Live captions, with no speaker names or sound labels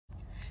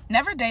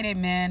Never date a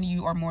man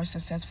you are more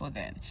successful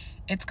than.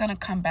 It's going to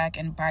come back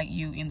and bite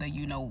you in the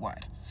you know what.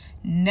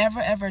 Never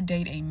ever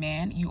date a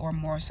man you are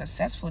more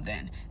successful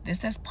than.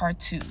 This is part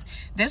 2.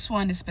 This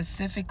one is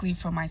specifically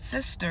for my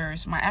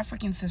sisters, my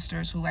African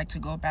sisters who like to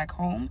go back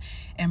home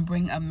and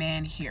bring a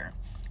man here.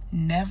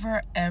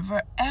 Never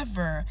ever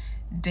ever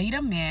date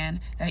a man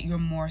that you're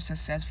more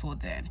successful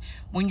than.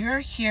 When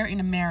you're here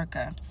in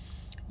America,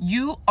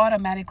 you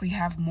automatically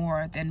have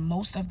more than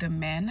most of the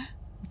men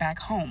back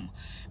home,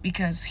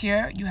 because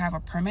here you have a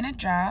permanent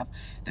job.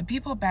 The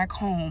people back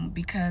home,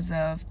 because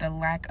of the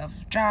lack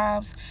of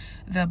jobs,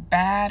 the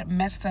bad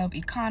messed up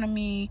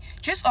economy,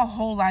 just a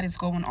whole lot is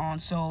going on.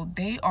 So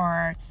they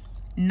are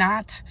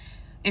not,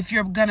 if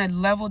you're gonna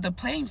level the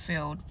playing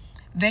field,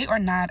 they are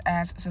not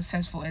as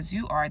successful as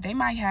you are. They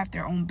might have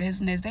their own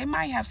business, they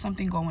might have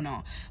something going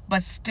on,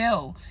 but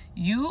still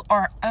you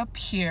are up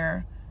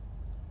here,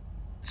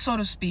 so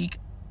to speak,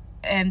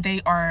 and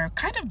they are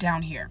kind of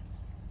down here.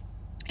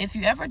 If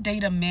you ever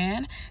date a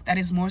man that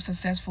is more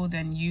successful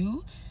than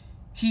you,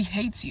 he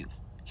hates you.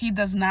 He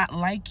does not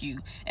like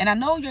you. And I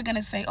know you're going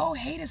to say, oh,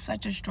 hate is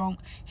such a strong,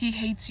 he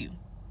hates you.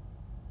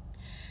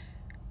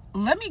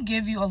 Let me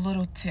give you a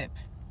little tip.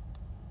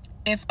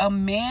 If a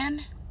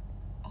man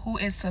who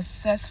is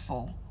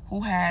successful,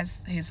 who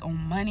has his own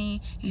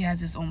money, he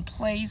has his own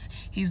place,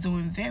 he's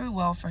doing very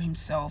well for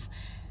himself,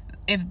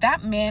 if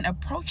that man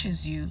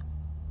approaches you,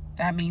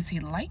 that means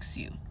he likes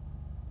you.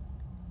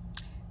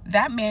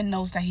 That man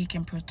knows that he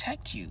can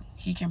protect you.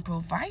 He can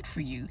provide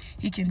for you.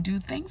 He can do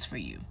things for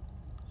you.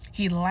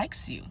 He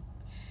likes you.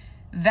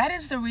 That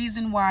is the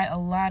reason why a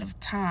lot of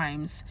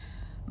times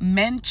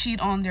men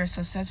cheat on their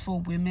successful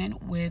women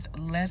with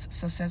less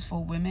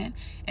successful women,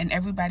 and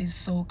everybody's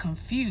so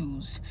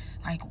confused.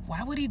 Like,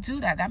 why would he do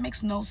that? That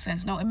makes no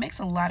sense. No, it makes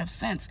a lot of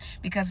sense,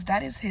 because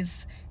that is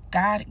his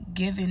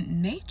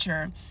God-given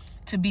nature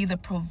to be the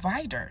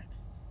provider.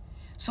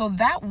 So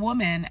that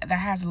woman that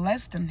has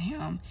less than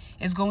him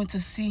is going to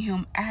see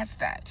him as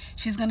that.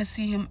 She's going to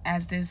see him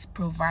as this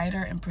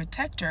provider and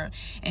protector,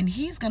 and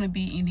he's going to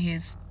be in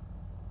his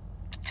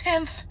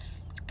 10th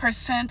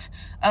percent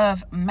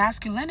of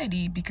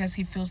masculinity because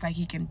he feels like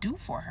he can do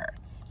for her.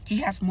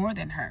 He has more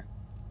than her.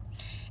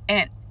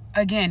 And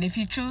again, if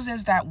he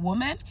chooses that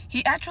woman,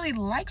 he actually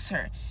likes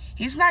her.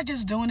 He's not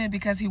just doing it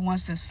because he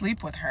wants to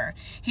sleep with her.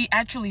 He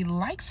actually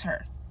likes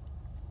her.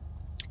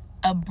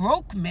 A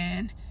broke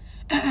man,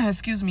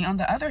 excuse me, on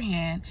the other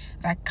hand,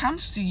 that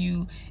comes to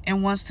you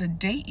and wants to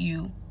date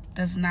you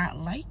does not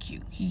like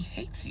you. He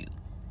hates you.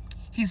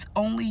 He's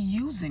only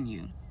using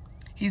you.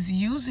 He's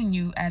using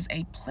you as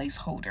a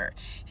placeholder.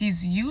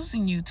 He's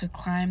using you to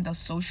climb the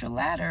social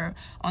ladder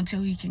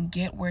until he can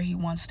get where he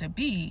wants to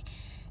be.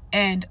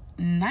 And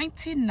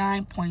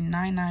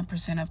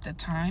 99.99% of the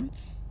time,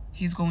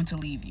 he's going to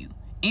leave you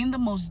in the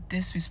most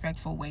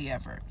disrespectful way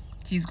ever.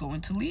 He's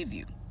going to leave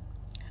you.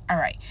 All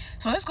right,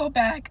 so let's go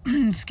back.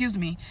 Excuse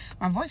me,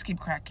 my voice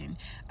keeps cracking.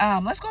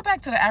 Let's go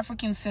back to the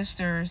African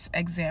sisters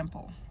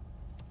example.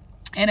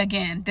 And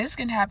again, this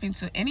can happen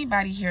to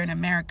anybody here in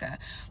America,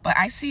 but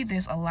I see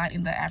this a lot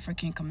in the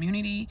African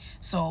community,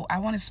 so I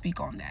want to speak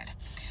on that.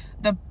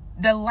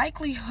 The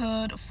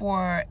likelihood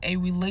for a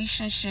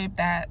relationship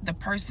that the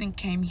person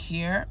came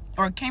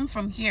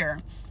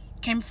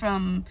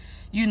from,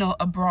 you know,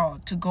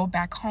 abroad, to go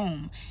back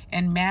home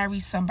and marry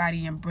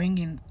somebody and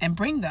bring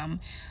them,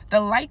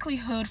 the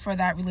likelihood for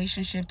that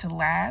relationship to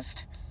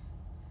last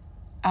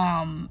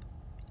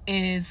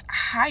is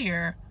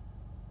higher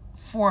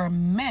for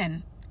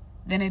men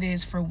than it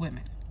is for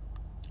women.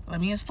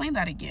 Let me explain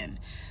that again.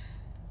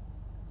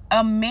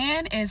 A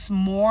man is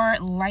more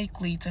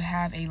likely to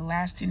have a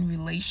lasting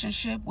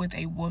relationship with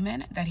a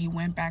woman that he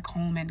went back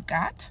home and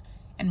got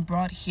and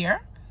brought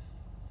here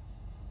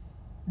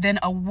than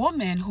a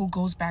woman who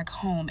goes back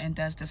home and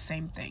does the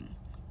same thing.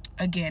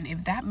 Again,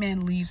 if that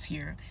man leaves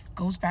here,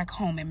 goes back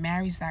home and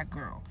marries that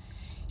girl,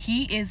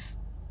 he is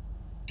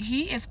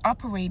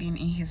operating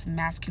in his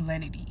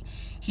masculinity.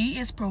 He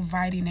is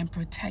providing and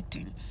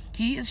protecting.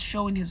 He is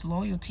showing his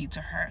loyalty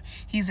to her.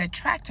 He's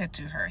attracted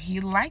to her. He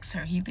likes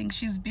her. He thinks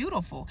she's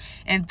beautiful.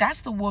 And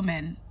that's the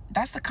woman,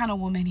 that's the kind of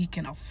woman he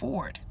can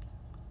afford.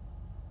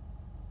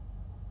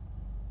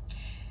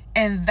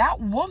 And that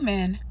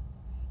woman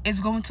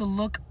is going to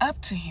look up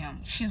to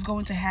him. She's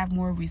going to have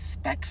more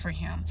respect for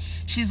him.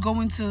 She's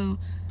going to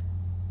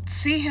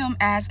see him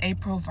as a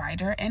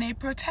provider and a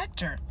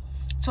protector.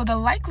 So the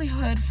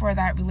likelihood for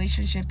that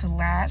relationship to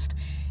last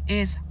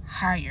is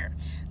higher.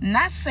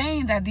 Not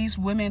saying that these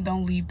women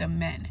don't leave the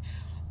men,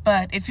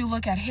 but if you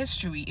look at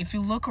history, if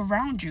you look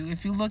around you,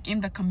 if you look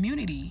in the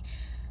community,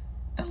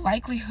 the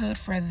likelihood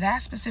for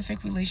that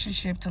specific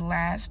relationship to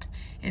last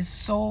is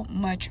so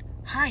much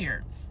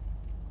higher.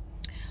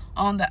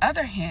 On the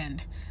other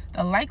hand,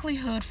 the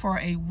likelihood for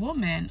a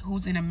woman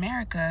who's in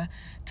America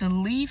to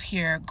leave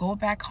here, go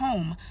back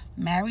home,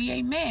 marry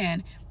a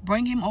man,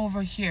 bring him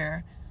over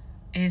here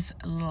is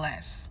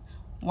less.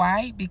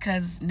 Why?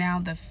 Because now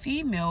the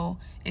female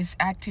is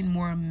acting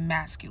more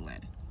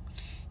masculine.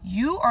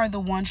 You are the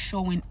one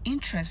showing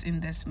interest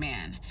in this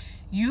man.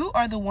 You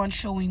are the one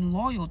showing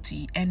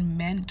loyalty, and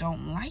men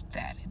don't like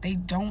that. They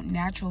don't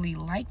naturally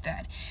like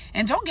that.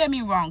 And don't get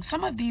me wrong,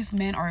 some of these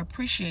men are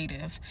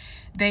appreciative.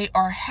 They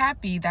are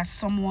happy that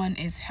someone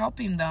is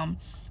helping them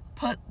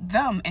put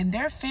them and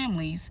their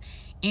families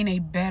in a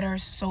better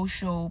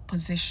social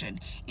position,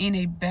 in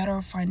a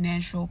better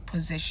financial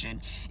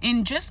position,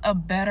 in just a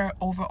better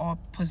overall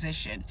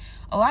position.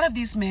 A lot of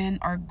these men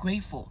are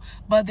grateful,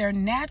 but their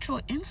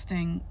natural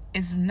instinct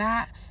is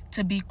not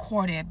to be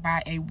courted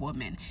by a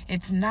woman.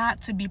 It's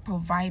not to be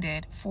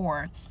provided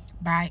for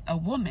by a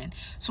woman.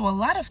 So a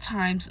lot of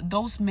times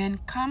those men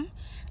come,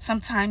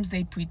 sometimes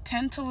they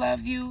pretend to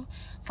love you.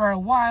 For a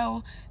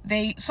while,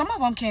 some of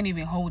them can't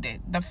even hold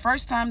it. The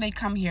first time they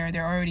come here,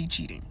 they're already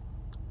cheating.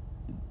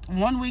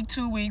 1 week,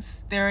 2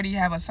 weeks, they already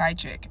have a side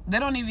chick.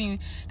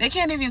 They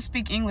can't even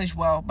speak English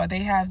well, but they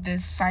have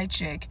this side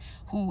chick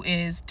who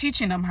is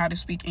teaching them how to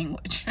speak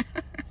English.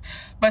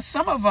 But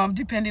some of them,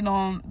 depending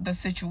on the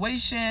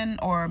situation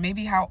or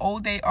maybe how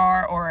old they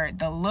are or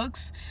the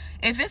looks,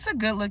 if it's a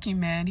good looking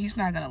man, he's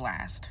not gonna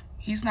last.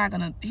 He's not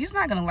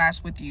gonna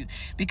last with you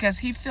because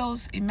he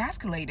feels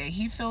emasculated.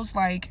 He feels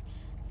like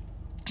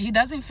he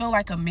doesn't feel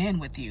like a man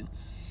with you.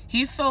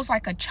 He feels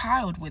like a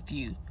child with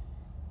you.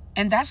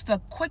 And that's the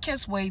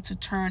quickest way to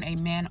turn a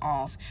man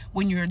off,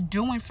 when you're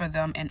doing for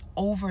them and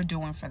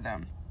overdoing for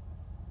them.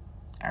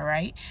 All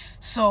right?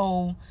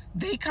 So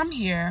they come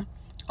here.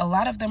 A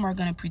lot of them are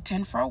going to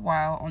pretend for a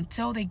while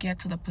until they get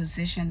to the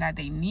position that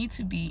they need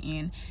to be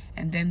in.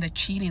 And then the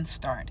cheating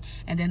start.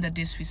 And then the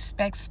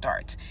disrespect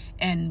start.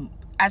 And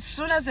as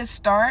soon as it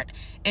start,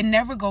 it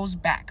never goes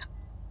back.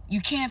 You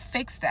can't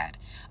fix that.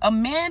 A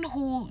man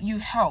who you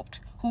helped,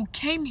 who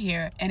came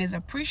here and is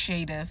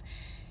appreciative,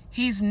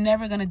 he's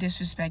never going to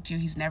disrespect you.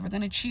 He's never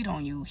going to cheat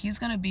on you. He's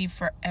going to be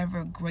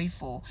forever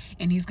grateful,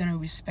 and he's going to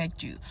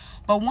respect you.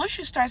 But once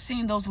you start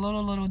seeing those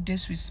little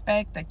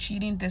disrespect, the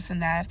cheating, this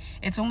and that,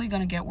 it's only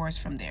going to get worse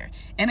from there.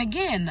 And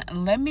again,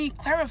 let me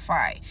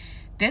clarify.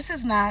 This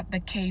is not the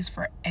case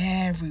for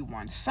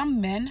everyone.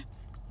 Some men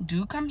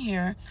do come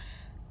here.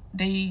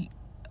 They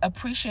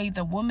appreciate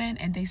the woman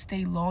and they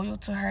stay loyal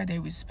to her. They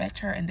respect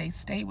her and they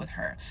stay with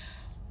her.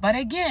 But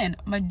again,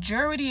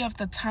 majority of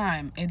the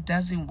time, it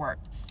doesn't work.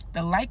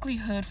 The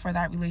likelihood for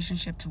that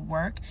relationship to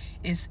work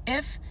is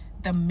if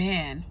the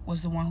man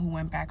was the one who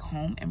went back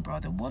home and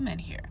brought the woman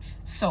here.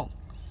 So,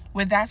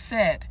 with that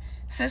said,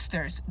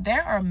 sisters,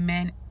 there are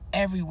men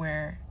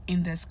everywhere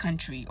in this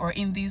country or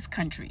in these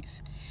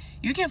countries.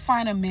 You can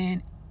find a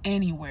man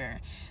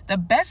anywhere. The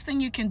best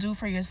thing you can do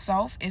for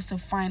yourself is to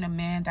find a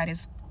man that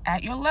is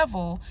at your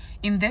level.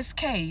 In this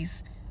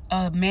case,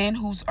 a man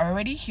who's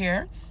already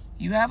here.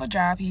 You have a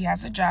job, he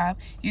has a job,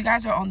 you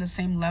guys are on the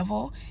same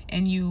level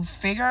and you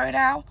figure it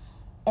out.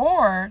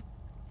 Or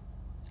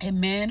a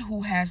man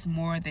who has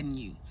more than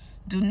you.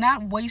 Do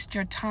not waste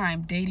your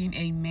time dating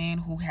a man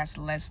who has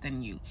less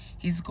than you.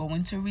 He's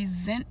going to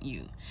resent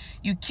you.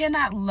 You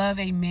cannot love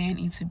a man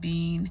into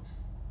being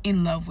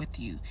in love with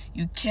you.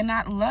 You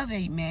cannot love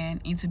a man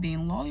into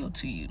being loyal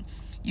to you.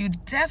 You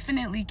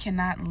definitely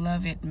cannot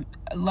love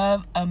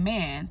a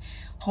man,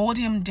 hold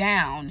him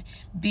down,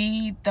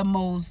 be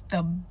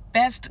the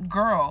best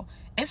girl.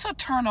 It's a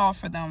turn off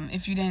for them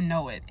if you didn't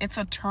know it. It's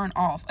a turn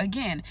off.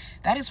 Again,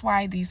 that is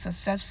why these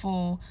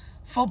successful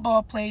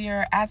football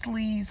player,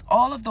 athletes,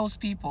 all of those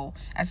people,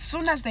 as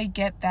soon as they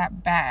get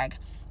that bag,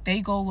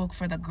 they go look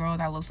for the girl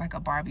that looks like a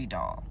Barbie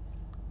doll.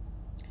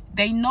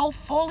 They know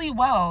fully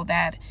well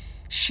that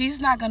she's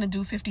not going to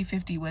do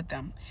 50-50 with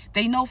them.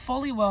 They know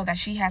fully well that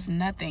she has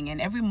nothing, and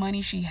every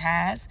money she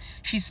has,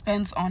 she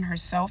spends on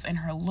herself and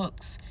her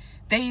looks.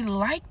 They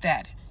like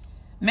that.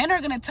 Men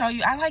are going to tell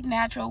you, I like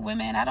natural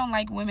women. I don't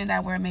like women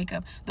that wear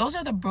makeup. Those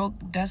are the broke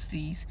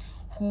dusties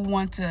who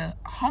want to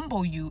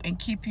humble you and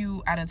keep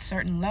you at a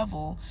certain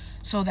level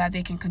so that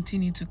they can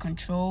continue to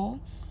control,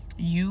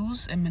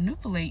 use, and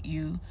manipulate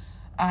you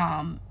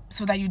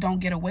so that you don't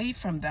get away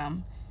from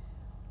them.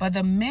 But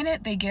the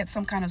minute they get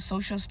some kind of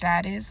social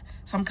status,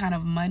 some kind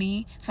of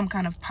money, some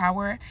kind of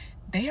power,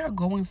 they are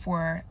going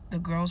for the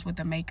girls with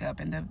the makeup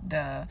and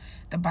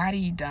the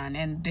body done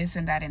and this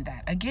and that and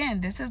that.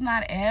 Again, this is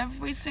not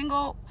every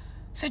single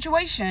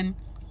situation,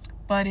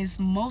 but it's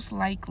most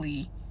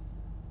likely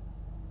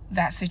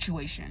that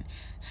situation.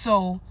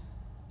 So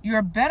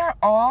you're better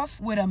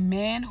off with a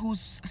man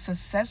who's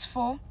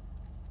successful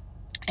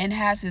and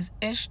has his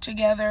ish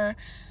together.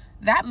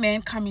 That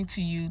man coming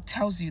to you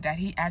tells you that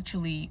he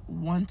actually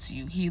wants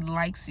you. He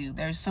likes you.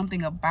 There's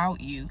something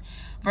about you.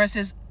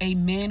 Versus a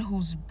man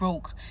who's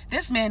broke.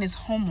 This man is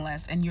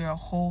homeless and you're a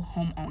whole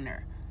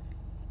homeowner.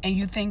 And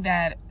you think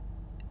that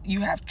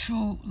you have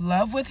true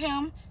love with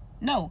him?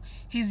 No,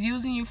 he's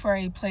using you for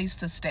a place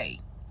to stay.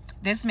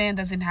 This man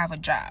doesn't have a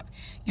job.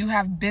 You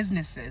have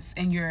businesses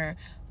and you're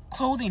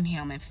clothing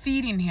him and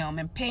feeding him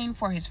and paying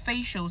for his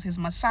facials, his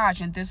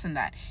massage, and this and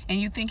that. And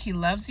you think he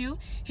loves you?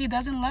 He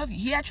doesn't love you.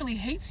 He actually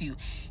hates you.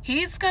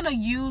 He's going to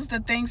use the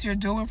things you're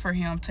doing for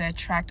him to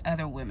attract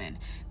other women.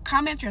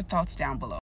 Comment your thoughts down below.